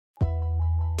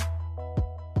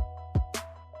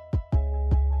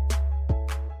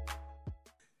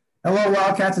Hello,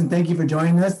 Wildcats, and thank you for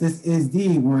joining us. This is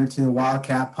the Word to the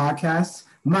Wildcat podcast.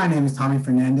 My name is Tommy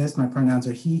Fernandez. My pronouns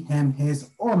are he, him,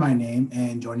 his, or my name.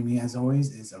 And joining me, as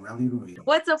always, is Aurelie Ruiz.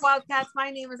 What's up, Wildcats?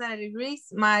 My name is Ana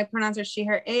Ruiz. My pronouns are she,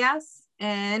 her, ellas.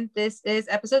 And this is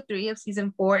episode 3 of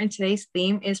season 4. And today's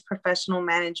theme is professional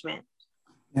management.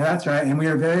 Yeah, that's right. And we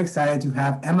are very excited to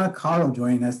have Emma Cottle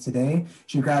joining us today.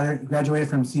 She graduated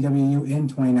from CWU in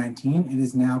 2019 and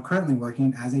is now currently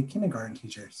working as a kindergarten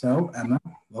teacher. So, Emma,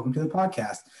 welcome to the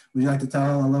podcast. Would you like to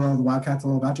tell the Wildcats a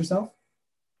little about yourself?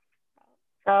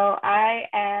 So I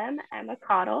am Emma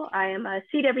Cottle. I am a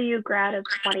CWU grad of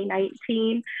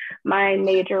 2019. My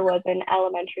major was in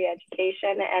elementary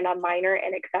education and a minor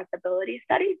in accessibility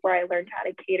studies, where I learned how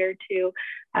to cater to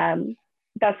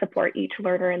best support each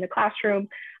learner in the classroom.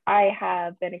 I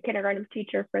have been a kindergarten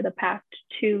teacher for the past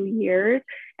 2 years,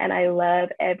 and I love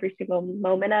every single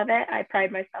moment of it. I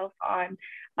pride myself on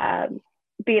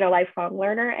being a lifelong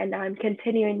learner, and now I'm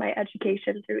continuing my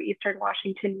education through Eastern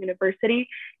Washington University.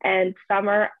 And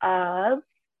summer of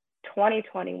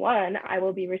 2021, I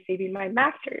will be receiving my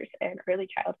master's in early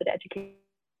childhood education.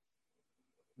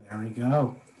 There we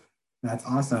go. That's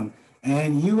awesome.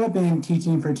 And you have been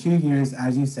teaching for 2 years,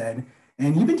 as you said,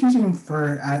 and you've been teaching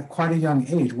for at quite a young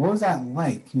age. What was that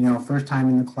like? First time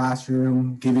in the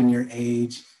classroom, given your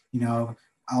age, all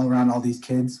around all these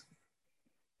kids.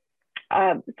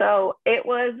 So it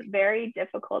was very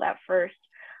difficult at first.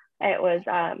 It was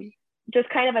just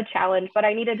kind of a challenge, but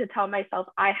I needed to tell myself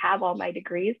I have all my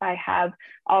degrees, I have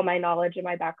all my knowledge and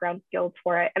my background skills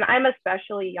for it. And I'm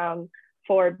especially young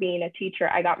for being a teacher.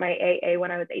 I got my AA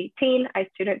when I was 18, I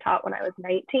student taught when I was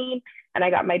 19, and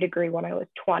I got my degree when I was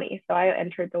 20. So I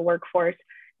entered the workforce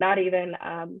not even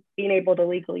being able to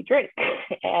legally drink.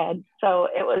 And so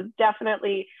it was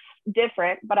definitely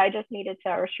different, but I just needed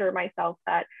to assure myself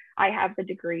that I have the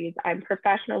degrees, I'm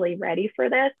professionally ready for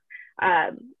this.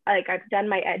 Like I've done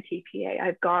my ed TPA,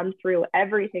 I've gone through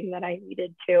everything that I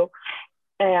needed to,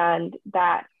 and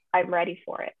that I'm ready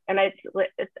for it. And I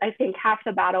think half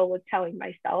the battle was telling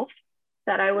myself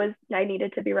that I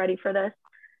needed to be ready for this.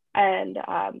 And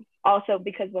also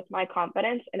because with my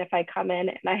confidence, and if I come in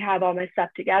and I have all my stuff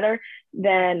together,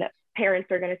 then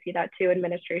parents are going to see that too,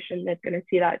 administration is going to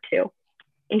see that too.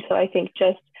 And so I think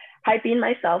just hyping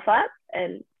myself up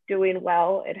and doing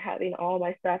well and having all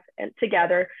my stuff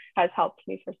together has helped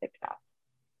me for success.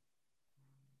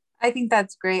 I think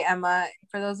that's great, Emma.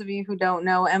 For those of you who don't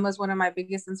know, Emma's one of my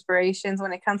biggest inspirations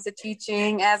when it comes to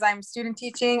teaching. As I'm student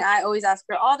teaching, I always ask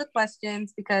her all the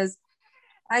questions because,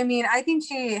 I think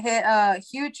she hit a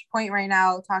huge point right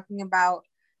now talking about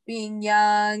being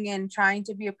young and trying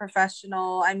to be a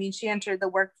professional. She entered the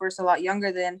workforce a lot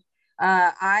younger than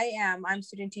I am. I'm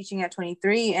student teaching at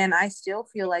 23, and I still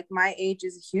feel like my age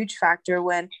is a huge factor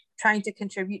when trying to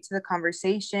contribute to the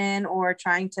conversation or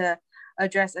trying to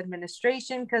address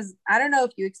administration. Because I don't know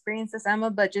if you experience this, Emma,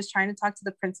 but just trying to talk to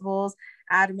the principals,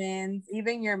 admins,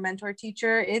 even your mentor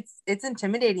teacher, it's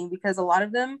intimidating because a lot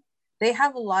of them, they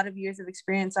have a lot of years of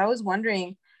experience. So I was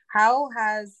wondering, how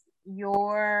has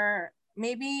your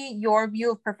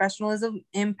view of professionalism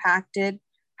impacted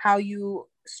how you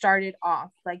started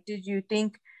off? Like, did you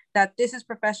think that this is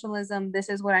professionalism, this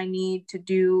is what I need to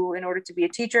do in order to be a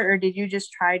teacher, or did you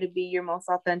just try to be your most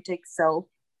authentic self,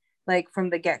 like from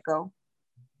the get-go?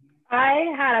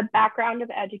 I had a background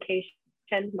of education.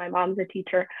 My mom's a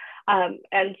teacher,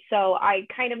 and so I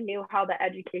kind of knew how the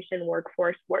education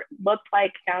workforce looked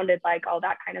like, sounded like, all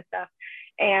that kind of stuff.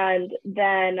 And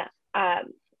then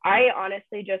I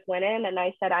honestly just went in and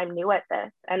I said, I'm new at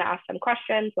this, and asked some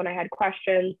questions when I had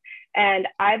questions. And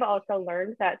I've also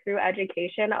learned that through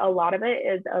education, a lot of it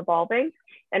is evolving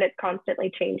and it's constantly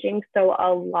changing. So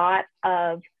a lot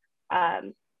of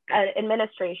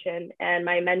administration and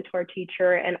my mentor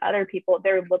teacher and other people,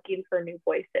 they're looking for new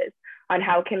voices on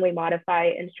how can we modify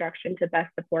instruction to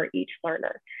best support each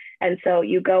learner. And so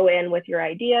you go in with your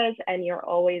ideas, and you're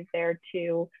always there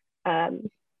to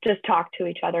just talk to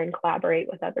each other and collaborate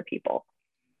with other people.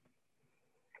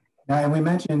 Yeah, and we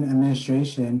mentioned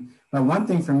administration, but one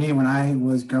thing for me when I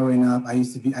was growing up, I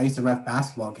used to ref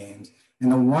basketball games.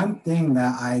 And the one thing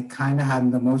that I kind of had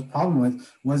the most problem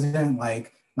with wasn't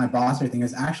like my boss or anything, it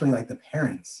was actually like the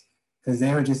parents. Because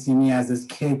they would just see me as this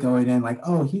kid going in like,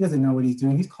 oh, he doesn't know what he's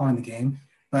doing, he's calling the game.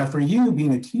 But for you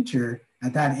being a teacher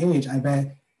at that age, I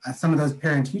bet at some of those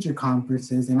parent-teacher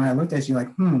conferences, they might have looked at you like,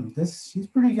 she's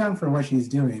pretty young for what she's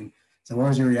doing. So what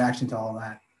was your reaction to all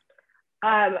that?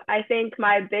 I think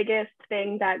my biggest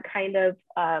thing that kind of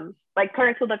like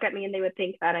parents would look at me and they would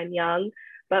think that I'm young,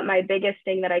 But my biggest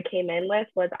thing that I came in with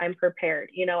was I'm prepared.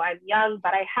 You know, I'm young,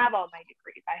 but I have all my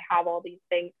degrees. I have all these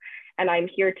things, and I'm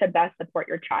here to best support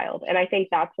your child. And I think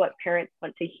that's what parents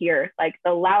want to hear. Like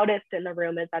the loudest in the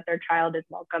room is that their child is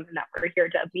welcome and that we're here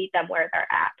to meet them where they're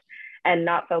at, and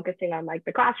not focusing on like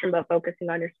the classroom, but focusing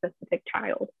on your specific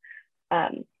child.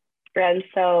 And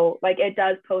so like it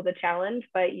does pose a challenge,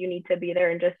 but you need to be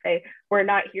there and just say, we're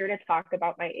not here to talk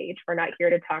about my age. We're not here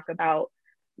to talk about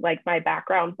like my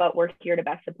background, but we're here to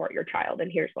best support your child.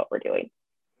 And here's what we're doing.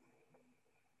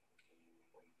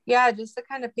 Yeah, just to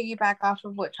kind of piggyback off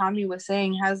of what Tommy was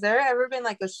saying, has there ever been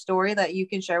like a story that you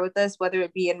can share with us, whether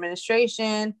it be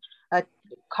administration, a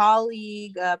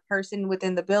colleague, a person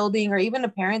within the building, or even a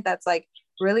parent that's like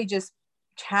really just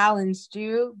challenged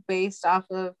you based off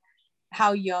of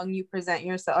how young you present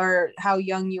yourself or how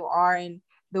young you are and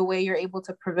the way you're able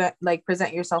to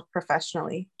present yourself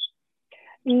professionally?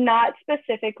 Not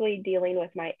specifically dealing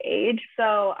with my age.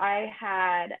 So I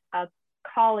had a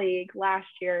colleague last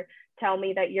year tell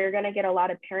me that you're going to get a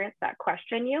lot of parents that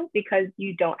question you because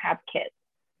you don't have kids,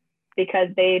 because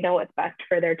they know what's best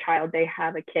for their child. They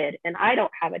have a kid, and I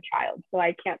don't have a child, so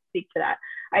I can't speak to that.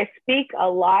 I speak a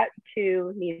lot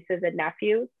to nieces and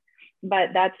nephews, but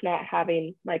that's not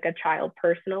having like a child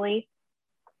personally.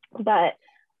 But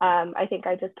I think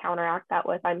I just counteract that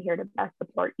with I'm here to best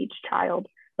support each child.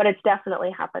 But it's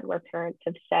definitely happened where parents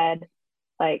have said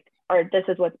like, or this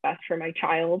is what's best for my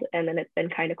child. And then it's been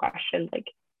kind of questioned like,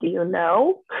 do you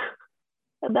know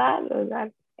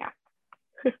that?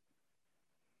 Yeah.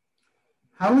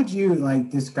 How would you like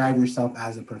describe yourself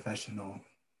as a professional,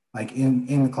 like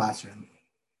in the classroom?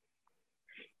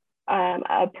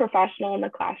 A professional in the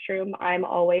classroom, I'm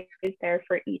always there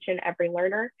for each and every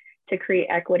learner to create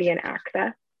equity and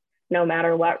access, no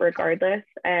matter what, regardless.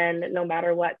 And no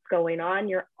matter what's going on,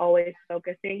 you're always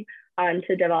focusing on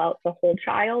to develop the whole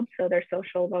child. So their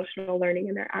social, emotional learning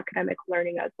and their academic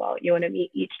learning as well. You want to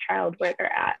meet each child where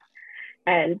they're at.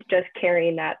 And just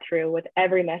carrying that through with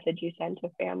every message you send to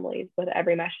families, with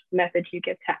every message you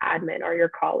give to admin or your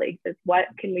colleagues is what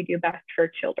can we do best for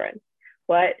children?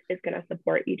 What is going to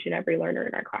support each and every learner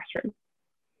in our classroom?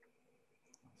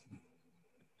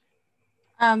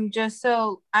 Just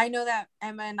so I know that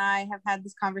Emma and I have had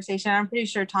this conversation, I'm pretty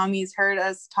sure Tommy's heard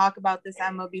us talk about this,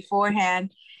 Emma,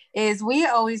 beforehand, is we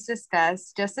always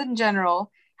discuss, just in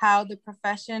general, how the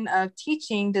profession of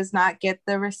teaching does not get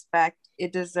the respect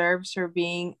it deserves for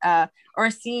being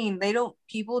or seen.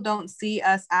 People don't see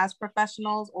us as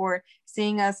professionals or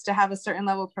seeing us to have a certain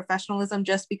level of professionalism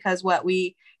just because what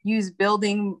we use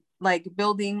building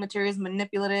materials,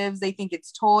 manipulatives, they think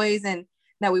it's toys and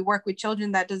that we work with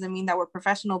children. That doesn't mean that we're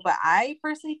professional. But I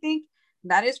personally think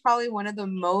that is probably one of the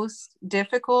most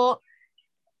difficult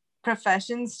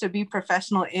professions to be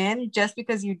professional in, just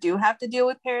because you do have to deal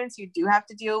with parents, you do have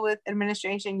to deal with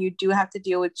administration, you do have to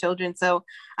deal with children. So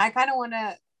I kind of want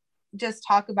to just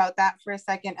talk about that for a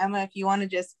second. Emma, if you want to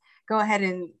just go ahead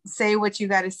and say what you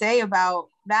got to say about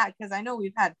that, because I know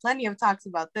we've had plenty of talks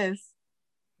about this.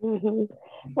 Mm-hmm.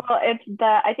 Well,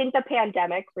 I think the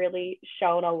pandemic really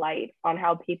shone a light on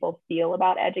how people feel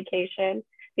about education,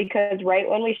 because right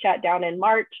when we shut down in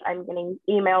March, I'm getting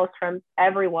emails from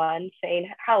everyone saying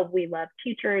how we love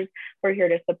teachers, we're here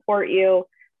to support you,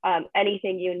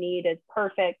 anything you need is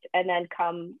perfect. And then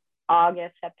come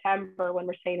August, September, when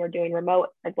we're saying we're doing remote,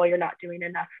 like, well, you're not doing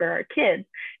enough for our kids,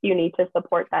 you need to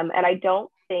support them. And I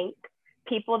don't think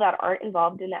people that aren't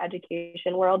involved in the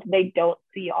education world, they don't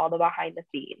see all the behind the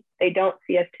scenes. They don't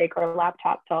see us take our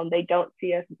laptops home. They don't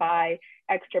see us buy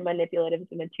extra manipulatives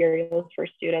and materials for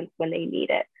students when they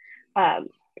need it.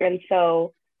 And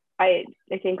so I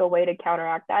think a way to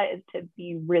counteract that is to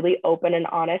be really open and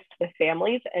honest with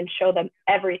families and show them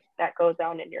everything that goes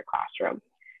on in your classroom.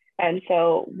 And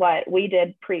so what we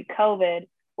did pre-COVID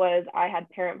was I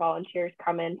had parent volunteers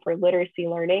come in for literacy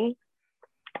learning.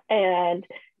 And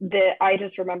I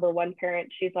just remember one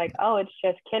parent, she's like, oh, it's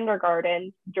just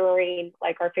kindergarten during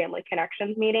like our family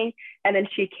connections meeting. And then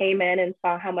she came in and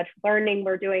saw how much learning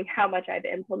we're doing, how much I've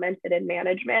implemented in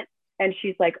management. And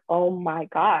she's like, oh my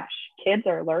gosh, kids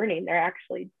are learning. They're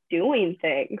actually doing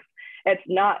things. It's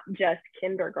not just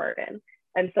kindergarten.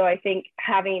 And so I think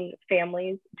having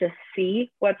families just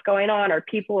see what's going on, or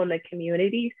people in the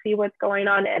community see what's going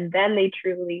on, and then they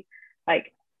truly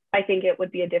like, I think it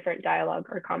would be a different dialogue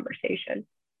or conversation.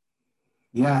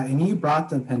 Yeah, and you brought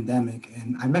the pandemic,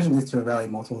 and I mentioned this to Aurelia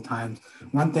multiple times.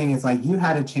 One thing is like you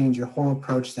had to change your whole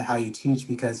approach to how you teach,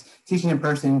 because teaching in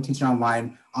person, teaching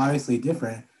online, obviously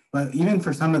different. But even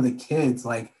for some of the kids,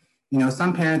 like, you know,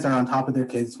 some parents are on top of their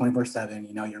kids 24/7.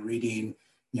 You know, you're reading,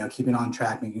 you know, keeping on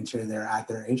track, making sure they're at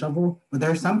their age level. But there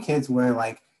are some kids where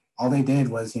like all they did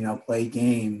was, play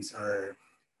games or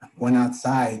went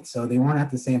outside. So they weren't at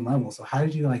the same level. So how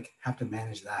did you like have to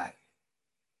manage that?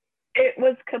 It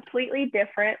was completely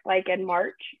different, like in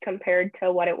March compared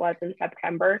to what it was in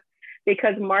September,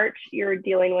 because March you're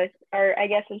dealing with, or I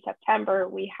guess in September,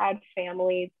 we had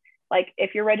families, like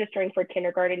if you're registering for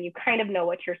kindergarten, you kind of know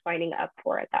what you're signing up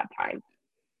for at that time,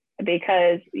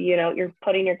 because you're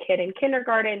putting your kid in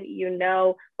kindergarten,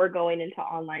 we're going into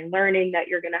online learning, that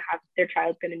you're going to have their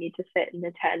child's going to need to sit and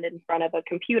attend in front of a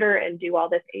computer and do all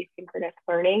this asynchronous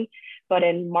learning. But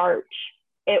in March,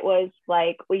 it was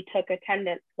like we took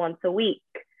attendance once a week,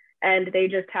 and they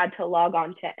just had to log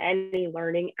on to any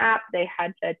learning app. They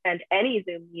had to attend any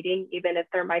Zoom meeting, even if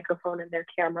their microphone and their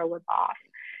camera was off.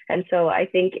 And so I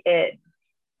think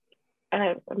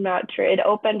I'm not sure, it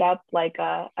opened up like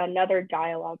another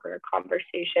dialogue or a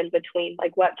conversation between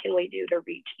like, what can we do to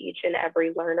reach each and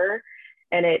every learner?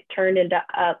 And it turned into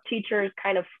teachers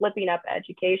kind of flipping up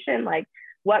education. Like,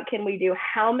 what can we do?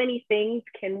 How many things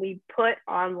can we put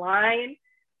online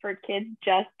for kids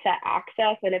just to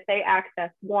access? And if they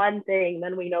access one thing,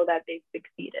 then we know that they've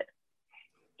succeeded.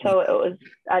 So it was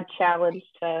a challenge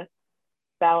to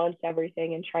balance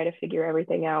everything and try to figure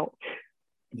everything out.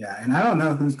 Yeah, and I don't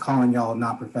know who's calling y'all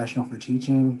not professional for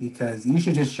teaching, because you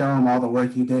should just show them all the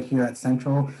work you did here at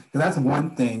Central. Because that's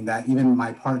one thing that even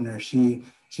my partner, she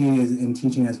is in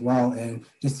teaching as well, and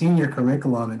just seeing your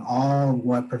curriculum and all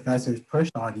what professors push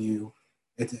on you,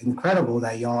 it's incredible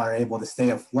that y'all are able to stay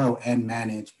afloat and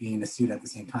manage being a student at the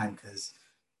same time. Because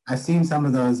I've seen some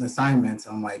of those assignments,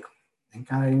 I'm like, thank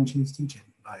God I didn't choose teaching.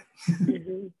 But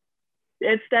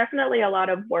It's definitely a lot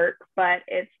of work, but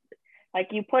it's like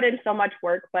you put in so much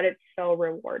work, but it's so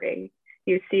rewarding.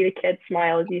 You see the kids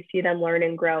smile, you see them learn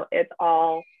and grow. It's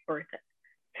all worth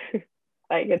it.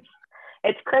 Like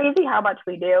it's crazy how much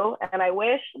we do, and I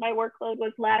wish my workload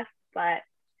was less, but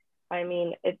I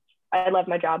mean, I love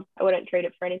my job. I wouldn't trade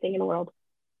it for anything in the world.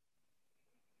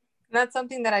 That's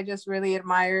something that I just really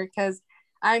admire, because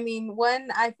I mean, one,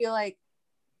 I feel like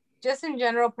just in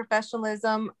general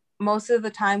professionalism, most of the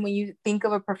time when you think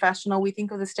of a professional, we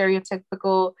think of the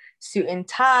stereotypical suit and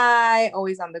tie,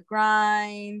 always on the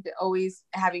grind, always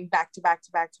having back to back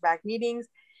to back to back meetings.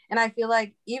 And I feel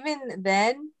like even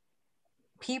then,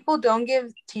 people don't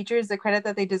give teachers the credit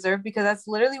that they deserve, because that's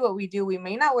literally what we do. We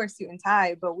may not wear suit and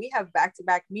tie, but we have back to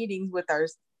back meetings with our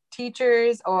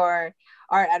teachers or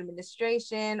our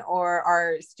administration or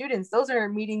our students. Those are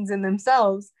meetings in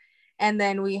themselves. And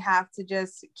then we have to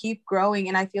just keep growing.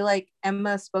 And I feel like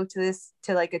Emma spoke to this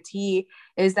to like a T,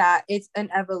 is that it's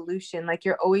an evolution. Like,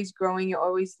 you're always growing, you're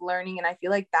always learning. And I feel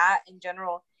like that in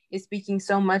general is speaking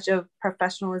so much of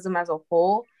professionalism as a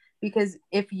whole, because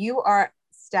if you are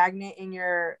stagnant in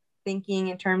your thinking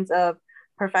in terms of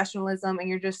professionalism, and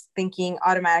you're just thinking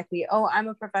automatically, oh, I'm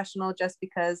a professional just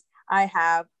because I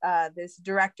have this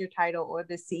director title or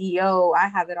the CEO, I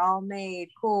have it all made,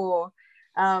 cool.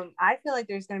 I feel like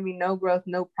there's going to be no growth,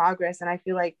 no progress. And I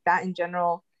feel like that in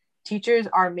general, teachers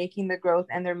are making the growth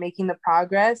and they're making the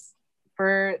progress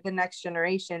for the next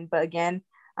generation. But again,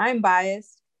 I'm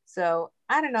biased, so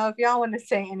I don't know if y'all want to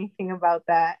say anything about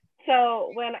that.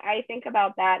 So when I think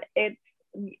about that,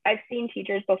 I've seen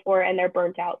teachers before and they're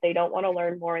burnt out. They don't want to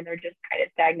learn more and they're just kind of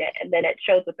stagnant. And then it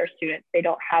shows with their students. They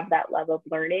don't have that level of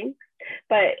learning.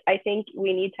 But I think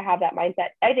we need to have that mindset.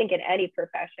 I think in any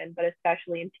profession, but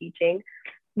especially in teaching,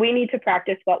 we need to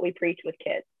practice what we preach with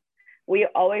kids. We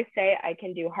always say, I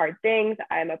can do hard things.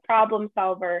 I'm a problem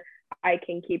solver. I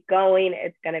can keep going.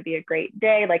 It's going to be a great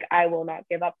day. Like, I will not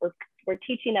give up. We're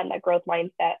teaching them that growth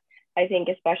mindset. I think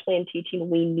especially in teaching,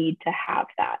 we need to have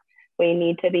that. We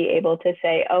need to be able to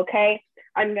say, okay,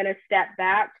 I'm going to step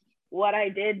back. What I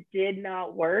did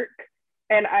not work,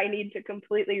 and I need to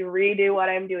completely redo what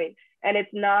I'm doing. And it's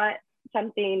not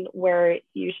something where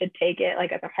you should take it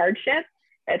like as a hardship.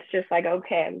 It's just like,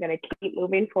 okay, I'm going to keep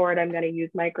moving forward. I'm going to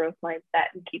use my growth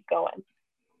mindset and keep going.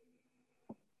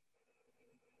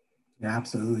 Yeah,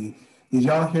 absolutely. Did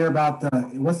y'all hear about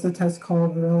what's the test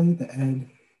called, really? The ED?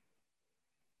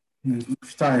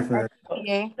 Sorry for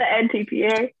the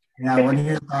NTPA. Yeah, what are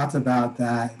your thoughts about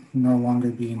that no longer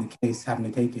being the case, having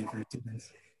to take it for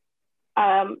students?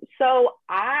 So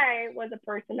I was a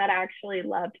person that actually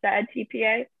loved the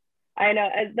NTPA. I know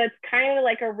that's kind of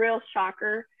like a real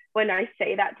shocker when I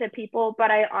say that to people, but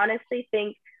I honestly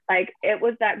think like it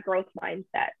was that growth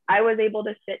mindset. I was able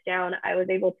to sit down, I was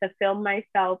able to film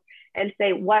myself and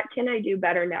say, what can I do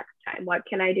better next time? What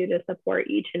can I do to support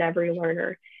each and every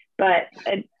learner? But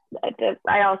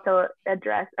I also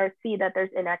address or see that there's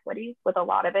inequity with a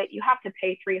lot of it. You have to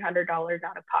pay $300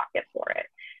 out of pocket for it.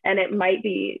 And it might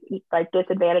be like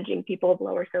disadvantaging people of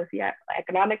lower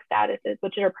socioeconomic statuses,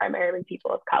 which are primarily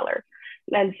people of color.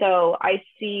 And so I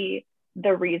see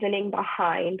the reasoning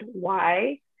behind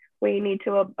why we need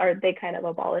to, or they kind of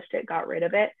abolished it, got rid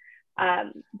of it.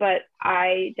 But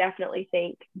I definitely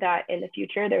think that in the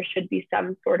future, there should be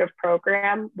some sort of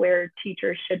program where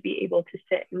teachers should be able to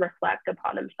sit and reflect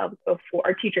upon themselves before,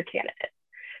 or teacher candidates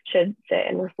should sit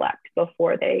and reflect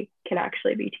before they can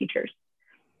actually be teachers.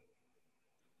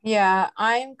 Yeah,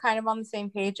 I'm kind of on the same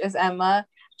page as Emma,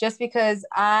 just because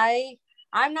I'm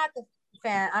not the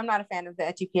fan. I'm not a fan of the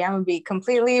ETPA. I'm gonna be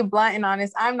completely blunt and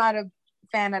honest. I'm not a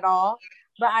fan at all.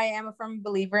 But I am a firm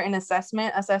believer in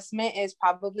assessment. Assessment is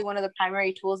probably one of the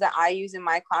primary tools that I use in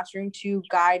my classroom to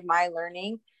guide my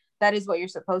learning. That is what you're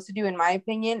supposed to do, in my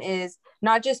opinion, is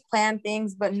not just plan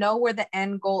things, but know where the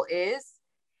end goal is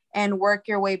and work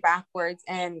your way backwards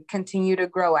and continue to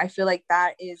grow. I feel like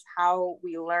that is how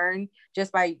we learn,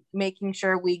 just by making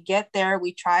sure we get there,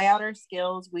 we try out our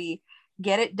skills, we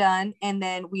get it done, and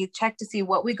then we check to see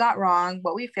what we got wrong,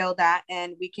 what we failed at,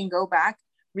 and we can go back,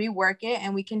 rework it,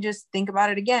 and we can just think about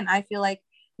it again. I feel like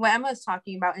what Emma is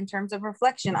talking about in terms of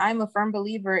reflection, I'm a firm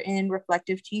believer in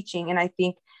reflective teaching. And I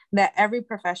think that every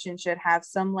profession should have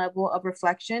some level of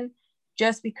reflection,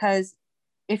 just because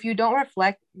if you don't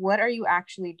reflect, what are you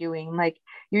actually doing? Like,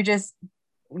 you're just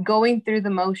going through the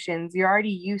motions. You're already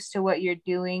used to what you're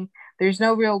doing. There's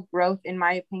no real growth, in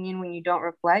my opinion, when you don't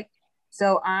reflect.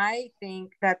 So I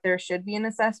think that there should be an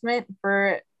assessment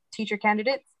for teacher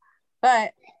candidates,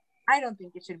 but I don't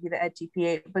think it should be the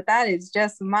EdTPA, but that is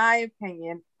just my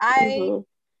opinion. I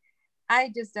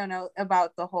just don't know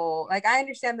about the whole, like, I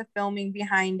understand the filming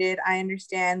behind it. I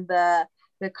understand the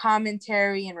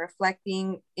commentary and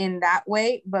reflecting in that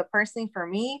way. But personally, for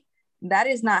me, that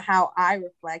is not how I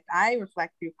reflect. I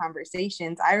reflect through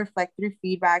conversations. I reflect through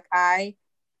feedback. I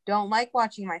don't like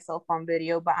watching myself on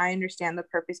video, but I understand the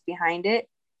purpose behind it.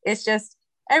 It's just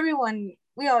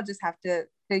we all just have to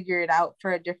figure it out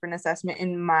for a different assessment,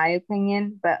 in my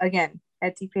opinion. But again,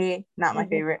 EdTPA, not my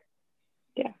favorite.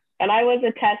 Yeah. And I was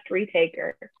a test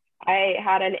retaker. I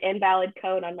had an invalid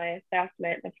code on my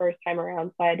assessment the first time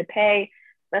around, so I had to pay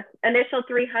the initial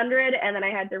 $300, and then I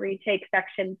had to retake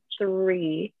section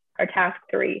 3 or task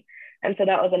 3, and so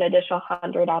that was an additional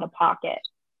 $100 out of pocket.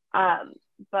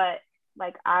 But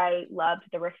like, I loved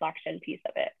the reflection piece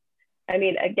of it. I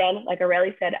mean, again, like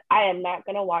Aurelie said, I am not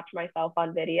going to watch myself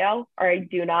on video, or I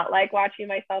do not like watching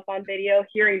myself on video,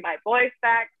 hearing my voice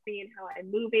back, seeing how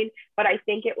I'm moving. But I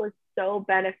think it was so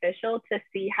beneficial to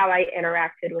see how I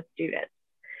interacted with students.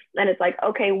 And it's like,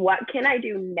 okay, what can I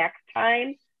do next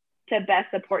time to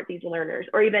best support these learners?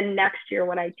 Or even next year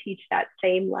when I teach that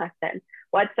same lesson,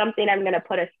 what's something I'm going to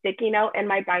put a sticky note in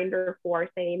my binder for,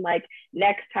 saying like,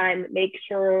 next time, make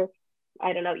sure,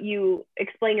 I don't know, you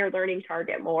explain your learning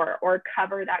target more, or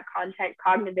cover that content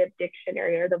cognitive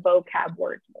dictionary or the vocab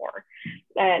words more.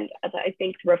 And I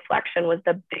think reflection was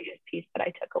the biggest piece that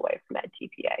I took away from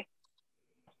EdTPA.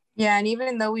 Yeah, and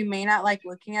even though we may not like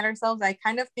looking at ourselves, I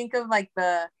kind of think of like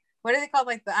what are they called?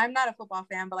 Like I'm not a football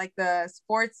fan, but like the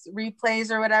sports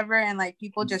replays or whatever. And like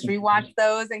people just rewatch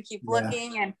those and keep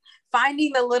looking and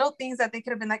finding the little things that they could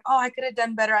have been like, oh, I could have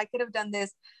done better. I could have done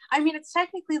this. I mean, it's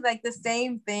technically like the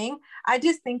same thing. I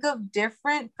just think of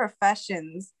different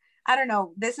professions. I don't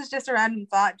know. This is just a random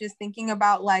thought, just thinking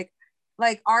about like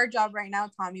our job right now,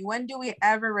 Tommy. When do we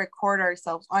ever record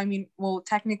ourselves? I mean, well,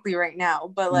 technically right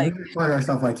now, but like we record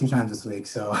ourselves like 2 times this week.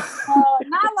 So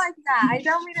not like that. I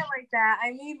don't mean it like that. I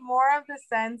mean more of the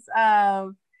sense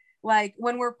of like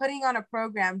when we're putting on a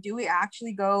program, do we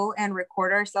actually go and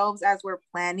record ourselves as we're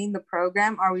planning the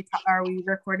program? Are we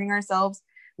recording ourselves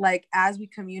like as we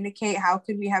communicate? How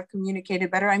could we have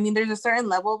communicated better? I mean, there's a certain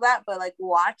level of that, but like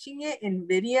watching it in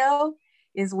video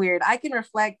is weird. I can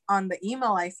reflect on the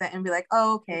email I sent and be like,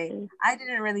 oh, okay, I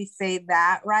didn't really say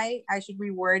that right. I should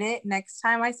reword it next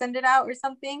time I send it out or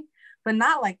something, but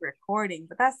not like recording.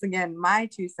 But that's, again, my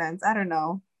 2 cents. I don't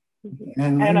know.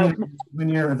 And when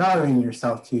you're evaluating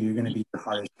yourself too, you're going to be your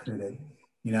hardest critic,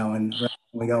 you know, and when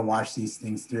we go watch these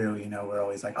things through, you know, we're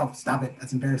always like, oh, stop it.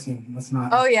 That's embarrassing. Let's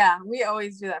not. Oh yeah. We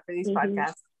always do that for these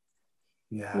podcasts.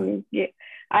 Yeah.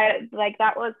 I like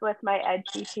that was with my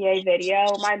EdTPA video.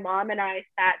 My mom and I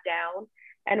sat down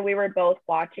and we were both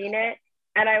watching it.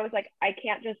 And I was like, I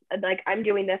can't just like, I'm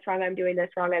doing this wrong. I'm doing this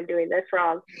wrong. I'm doing this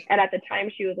wrong. And at the time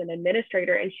she was an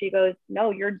administrator and she goes,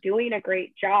 no, you're doing a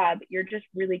great job. You're just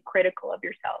really critical of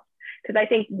yourself. Because I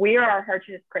think we are our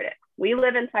harshest critics. We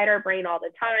live inside our brain all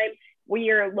the time.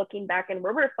 We are looking back and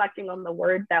we're reflecting on the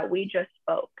words that we just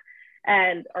spoke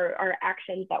and our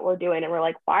actions that we're doing. And we're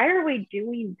like, why are we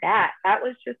doing that? That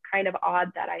was just kind of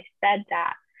odd that I said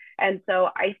that. And so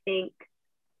I think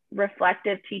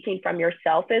reflective teaching from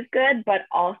yourself is good, but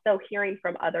also hearing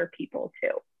from other people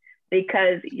too,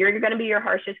 because you're going to be your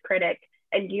harshest critic,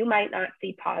 and you might not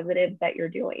see positives that you're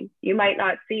doing. You might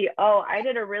not see, oh, I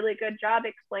did a really good job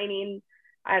explaining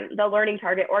the learning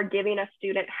target or giving a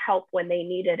student help when they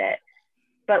needed it.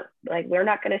 But like, we're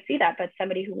not going to see that. But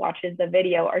somebody who watches the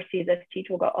video or sees us teach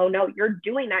will go, oh no, you're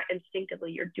doing that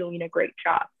instinctively. You're doing a great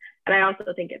job. And I also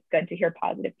think it's good to hear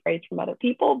positive praise from other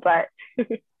people, but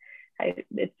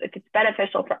it's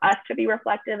beneficial for us to be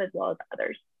reflective as well as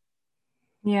others.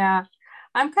 Yeah.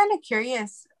 I'm kind of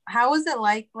curious, how was it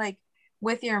like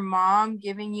with your mom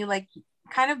giving you like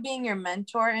kind of being your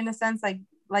mentor in a sense, like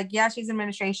yeah, she's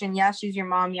administration, yeah, she's your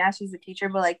mom, yeah, she's a teacher,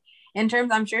 but like in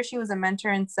terms, I'm sure she was a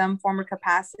mentor in some form or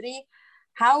capacity.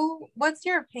 What's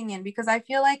your opinion? Because I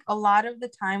feel like a lot of the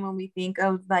time when we think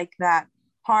of like that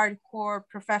hardcore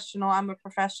professional, I'm a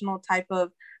professional type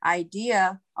of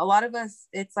idea, a lot of us,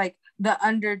 it's like the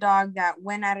underdog that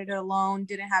went at it alone,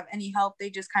 didn't have any help. They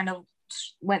just kind of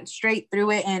went straight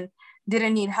through it and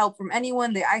didn't need help from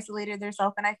anyone. They isolated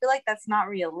themselves. And I feel like that's not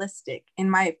realistic in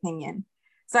my opinion.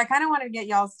 So I kind of want to get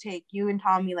y'all's take, you and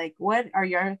Tommy, like what are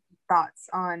your thoughts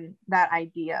on that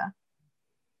idea?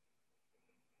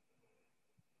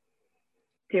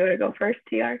 Do you want to go first,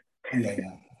 TR? Yeah,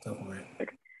 go for it.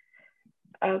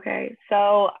 Okay,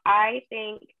 so I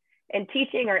think in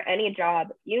teaching or any job,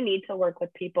 you need to work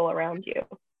with people around you.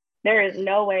 There is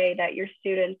no way that your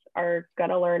students are going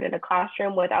to learn in a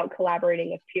classroom without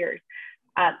collaborating with peers.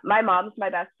 My mom's my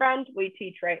best friend. We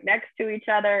teach right next to each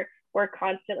other. We're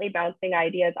constantly bouncing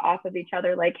ideas off of each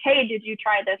other. Like, hey, did you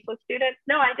try this with students?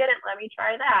 No, I didn't. Let me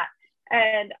try that.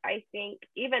 And I think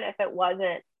even if it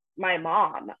wasn't my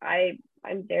mom,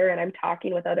 I'm there and I'm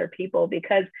talking with other people,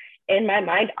 because in my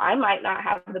mind, I might not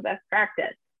have the best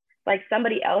practice. Like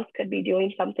somebody else could be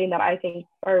doing something that I think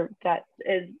or that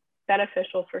is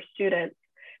beneficial for students.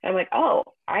 And I'm like, oh,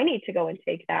 I need to go and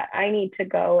take that. I need to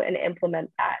go and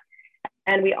implement that.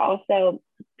 And we also,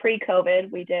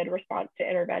 pre-COVID, we did response to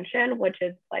intervention, which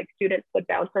is like students would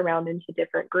bounce around into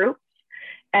different groups.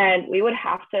 And we would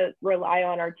have to rely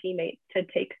on our teammates to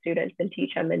take students and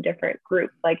teach them in different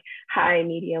groups, like high,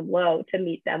 medium, low, to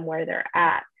meet them where they're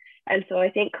at. And so I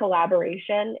think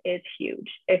collaboration is huge.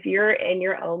 If you're in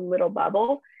your own little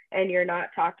bubble and you're not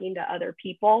talking to other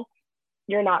people,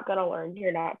 you're not going to learn,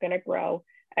 you're not going to grow,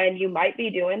 and you might be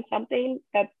doing something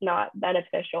that's not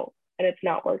beneficial and it's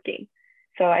not working.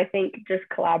 So I think just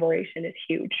collaboration is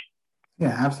huge.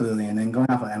 Yeah, absolutely. And then going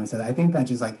off what Emma said, I think that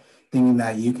just like thinking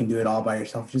that you can do it all by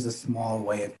yourself is just a small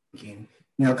way of thinking.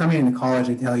 You know, coming into college,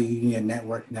 they tell you you need a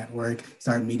network,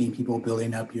 start meeting people,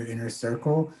 building up your inner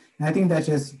circle. And I think that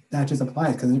just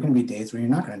applies, because there's going to be days where you're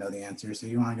not going to know the answer. So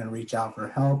you're not going to reach out for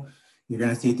help. You're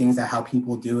going to see things that how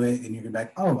people do it, and you're going to be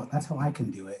like, oh, that's how I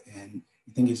can do it. And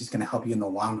you think it's just going to help you in the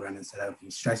long run, instead of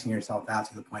you stressing yourself out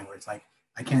to the point where it's like,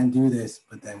 I can't do this,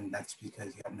 but then that's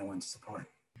because you have no one to support.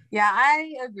 Yeah,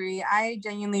 I agree. I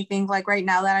genuinely think like right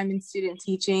now that I'm in student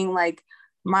teaching, like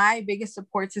my biggest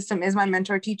support system is my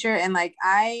mentor teacher. And like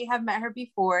I have met her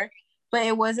before, but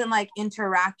it wasn't like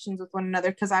interactions with one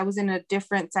another, because I was in a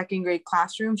different second grade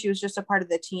classroom. She was just a part of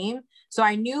the team. So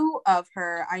I knew of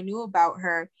her, I knew about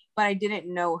her, but I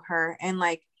didn't know her. And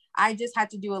like I just had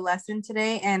to do a lesson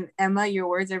today. And Emma, your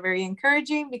words are very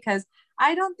encouraging, because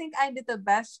I don't think I did the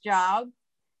best job,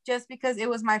 just because it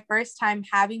was my first time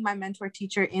having my mentor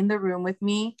teacher in the room with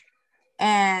me.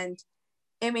 And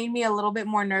it made me a little bit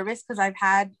more nervous, because I've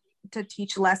had to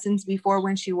teach lessons before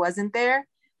when she wasn't there,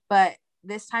 but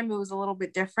this time it was a little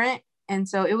bit different. And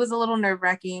so it was a little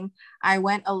nerve-wracking. I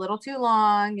went a little too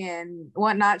long and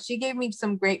whatnot. She gave me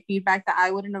some great feedback that I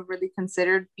wouldn't have really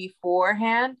considered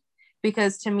beforehand,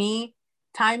 because to me,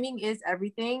 timing is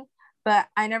everything. But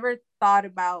I never thought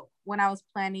about when I was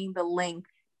planning the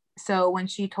length. So when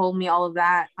she told me all of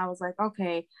that, I was like,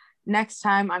 okay, next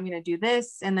time I'm going to do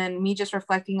this. And then me just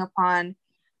reflecting upon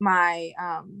my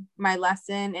my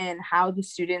lesson and how the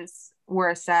students were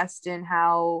assessed and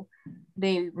how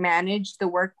they managed the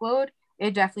workload,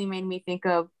 it definitely made me think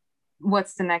of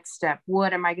what's the next step?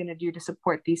 What am I going to do to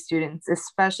support these students,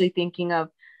 especially thinking of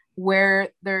where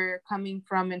they're coming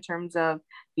from in terms of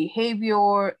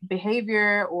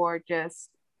behavior or just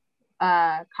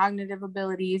cognitive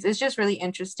abilities. It's just really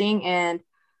interesting. And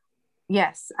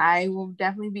yes, I will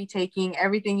definitely be taking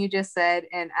everything you just said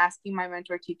and asking my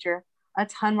mentor teacher a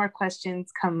ton more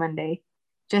questions come Monday.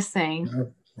 Just saying.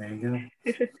 There you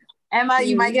go. Emma,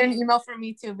 you might get an email from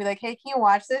me too. Be like, hey, can you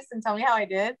watch this and tell me how I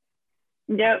did?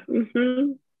 Yep.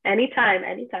 Anytime.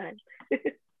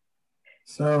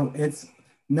 So it's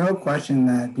no question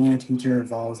that being a teacher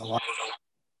involves a lot.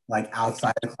 like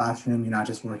outside the classroom. You're not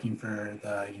just working for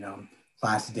the,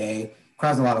 class day.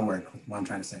 Requires a lot of work, what I'm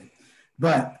trying to say.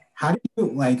 But how do you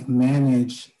like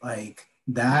manage like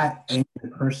that in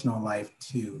your personal life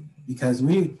too? Because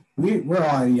we're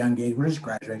all at a young age, we're just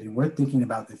graduating, we're thinking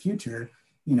about the future,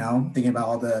 thinking about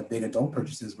all the big adult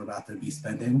purchases we're about to be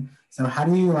spending. So how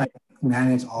do you like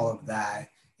manage all of that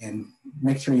and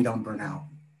make sure you don't burn out?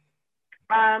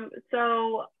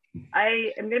 So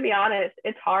I am going to be honest,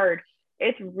 it's hard.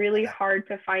 It's really hard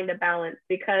to find a balance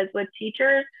because with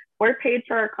teachers, we're paid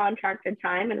for our contracted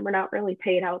time and we're not really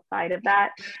paid outside of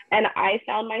that. And I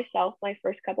found myself my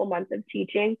first couple months of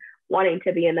teaching wanting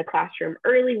to be in the classroom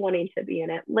early, wanting to be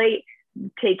in it late,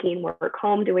 taking work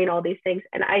home, doing all these things.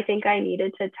 And I think I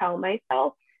needed to tell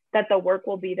myself that the work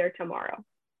will be there tomorrow.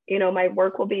 My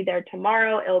work will be there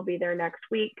tomorrow. It'll be there next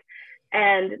week.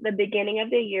 And the beginning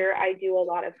of the year, I do a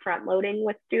lot of front loading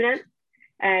with students.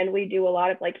 And we do a lot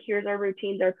of like, here's our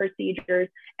routines, our procedures.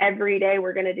 Every day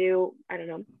we're going to do, I don't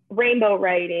know, rainbow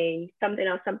writing, something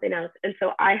else, something else. And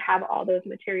so I have all those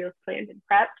materials planned and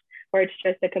prepped where it's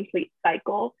just a complete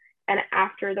cycle. And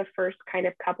after the first kind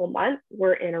of couple months,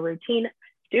 we're in a routine.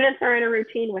 Students are in a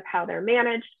routine with how they're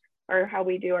managed or how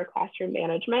we do our classroom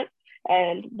management.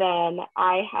 And then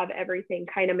I have everything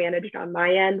kind of managed on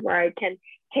my end where I can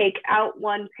take out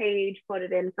one page, put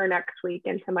it in for next week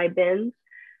into my bins.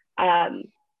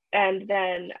 And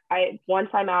then once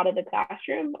I'm out of the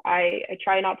classroom, I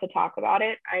try not to talk about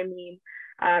it. I mean,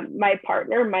 my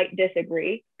partner might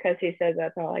disagree because he says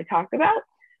that's all I talk about,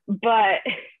 but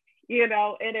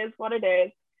it is what it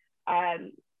is.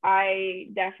 I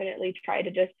definitely try to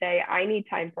just say, I need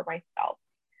time for myself.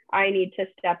 I need to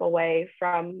step away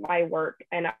from my work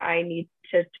and I need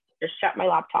to just shut my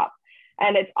laptop.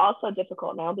 And it's also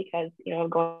difficult now because, I'm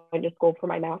going to school for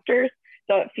my master's.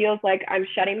 So it feels like I'm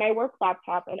shutting my work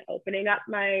laptop and opening up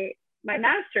my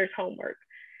master's homework.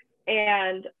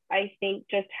 And I think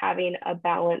just having a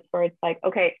balance where it's like,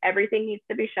 okay, everything needs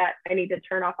to be shut. I need to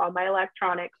turn off all my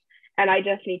electronics and I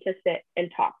just need to sit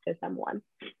and talk to someone.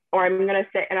 Or I'm going to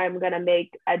sit and I'm going to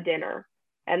make a dinner.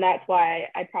 And that's why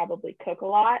I probably cook a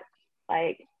lot.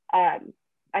 Like,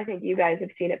 I think you guys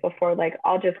have seen it before. Like,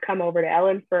 I'll just come over to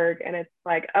Ellensburg and it's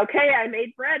like, okay, I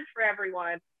made bread for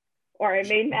everyone. Or I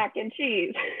made mac and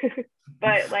cheese.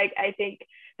 But like, I think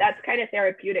that's kind of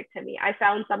therapeutic to me. I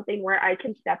found something where I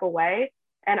can step away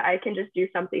and I can just do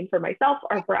something for myself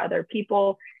or for other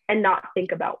people and not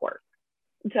think about work.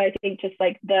 So I think just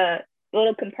like the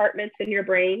little compartments in your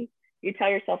brain, you tell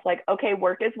yourself like, okay,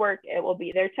 work is work. It will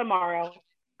be there tomorrow.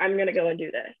 I'm going to go and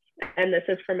do this. And this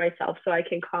is for myself so I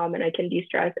can calm and I can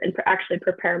de-stress and actually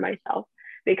prepare myself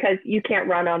because you can't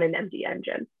run on an empty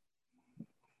engine.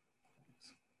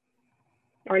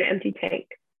 Or an empty tank,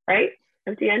 right?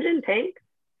 Empty engine, tank?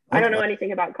 I don't know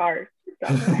anything about cars.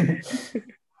 So.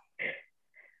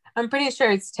 I'm pretty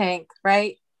sure it's tank,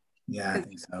 right? Yeah, I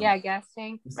think so. Yeah, gas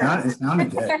tank. It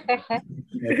sounded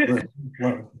good.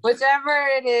 Whichever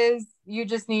it is, you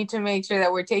just need to make sure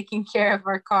that we're taking care of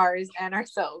our cars and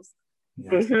ourselves.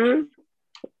 Yes. Mm-hmm.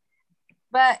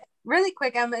 But really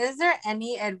quick, Emma, is there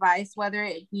any advice, whether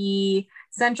it be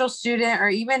Central student or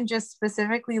even just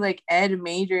specifically like ed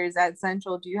majors at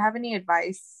Central, do you have any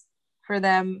advice for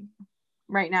them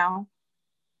right now?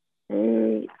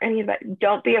 Any advice?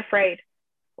 Don't be afraid.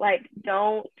 Like,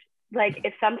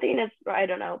 if something is, I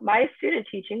don't know, my student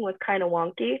teaching was kind of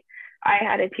wonky. I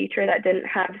had a teacher that didn't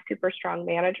have super strong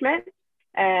management.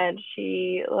 And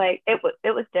she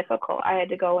it was difficult. I had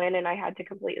to go in and I had to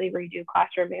completely redo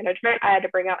classroom management. I had to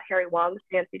bring out Harry Wong's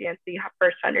Fancy Dancy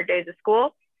first 100 days of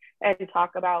school and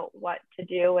talk about what to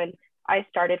do. And I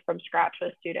started from scratch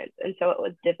with students. And so it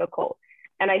was difficult.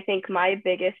 And I think my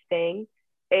biggest thing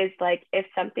is like, if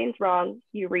something's wrong,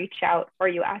 you reach out or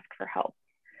you ask for help.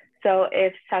 So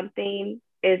if something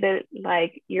isn't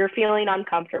like you're feeling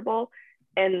uncomfortable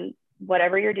in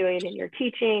whatever you're doing in your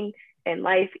teaching, in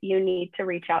life, you need to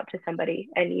reach out to somebody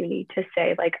and you need to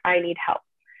say like, I need help.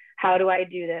 How do I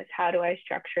do this? How do I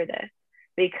structure this?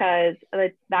 Because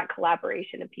it's that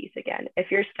collaboration of piece again.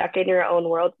 If you're stuck in your own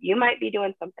world, you might be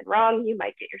doing something wrong. You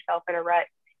might get yourself in a rut.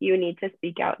 You need to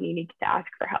speak out and you need to ask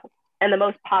for help in the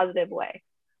most positive way.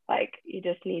 Like, you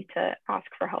just need to ask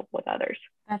for help with others.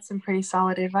 That's some pretty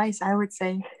solid advice, I would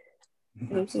say.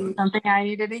 Absolutely. Something I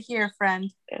needed to hear,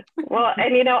 friend. Well,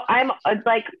 and I'm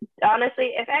like,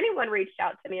 honestly, if anyone reached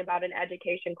out to me about an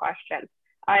education question,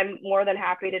 I'm more than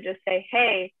happy to just say,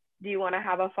 hey, do you want to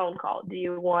have a phone call? Do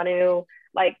you want to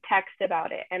like text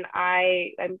about it? And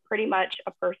I'm pretty much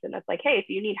a person that's like, hey, if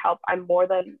you need help, I'm more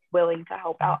than willing to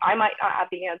help out. I might not have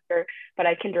the answer, but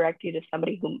I can direct you to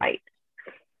somebody who might.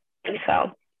 And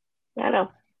so, I don't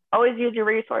know. always use your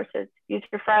resources, use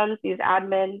your friends, use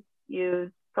admin,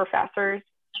 use professors.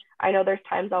 I know there's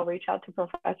times I'll reach out to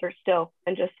professors still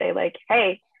and just say like,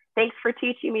 hey, thanks for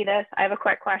teaching me this. I have a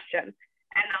quick question. And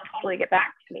they'll totally get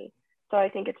back to me. So I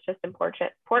think it's just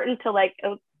important to like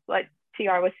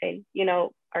TR was saying, you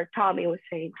know, or Tommy was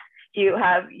saying, you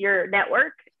have your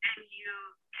network and you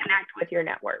connect with your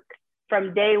network.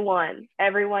 From day one,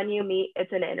 everyone you meet,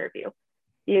 it's an interview.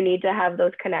 You need to have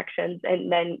those connections,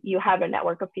 and then you have a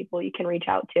network of people you can reach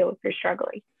out to if you're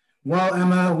struggling. Well,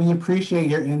 Emma, we appreciate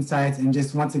your insights, and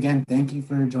just once again, thank you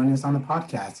for joining us on the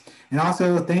podcast. And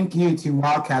also thank you to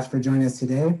Wildcats for joining us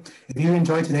today. If you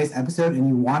enjoyed today's episode and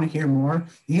you want to hear more,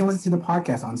 you can listen to the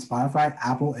podcast on Spotify,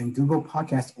 Apple, and Google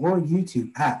Podcasts or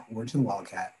YouTube at Word to the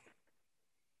Wildcat.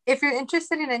 If you're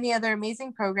interested in any other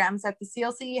amazing programs that the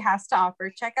CLCE has to offer,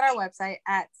 check out our website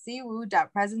at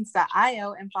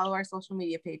cwu.presence.io and follow our social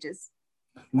media pages.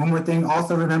 One more thing,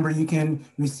 also remember you can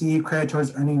receive credit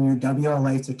towards earning your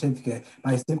WLA certificate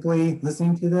by simply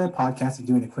listening to the podcast and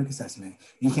doing a quick assessment.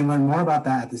 You can learn more about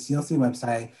that at the CLC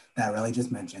website that Relly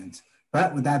just mentioned.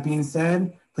 But with that being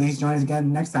said, please join us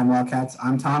again next time, Wildcats.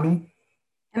 I'm Tommy.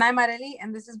 And I'm Arely,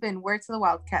 and this has been Word to the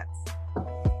Wildcats.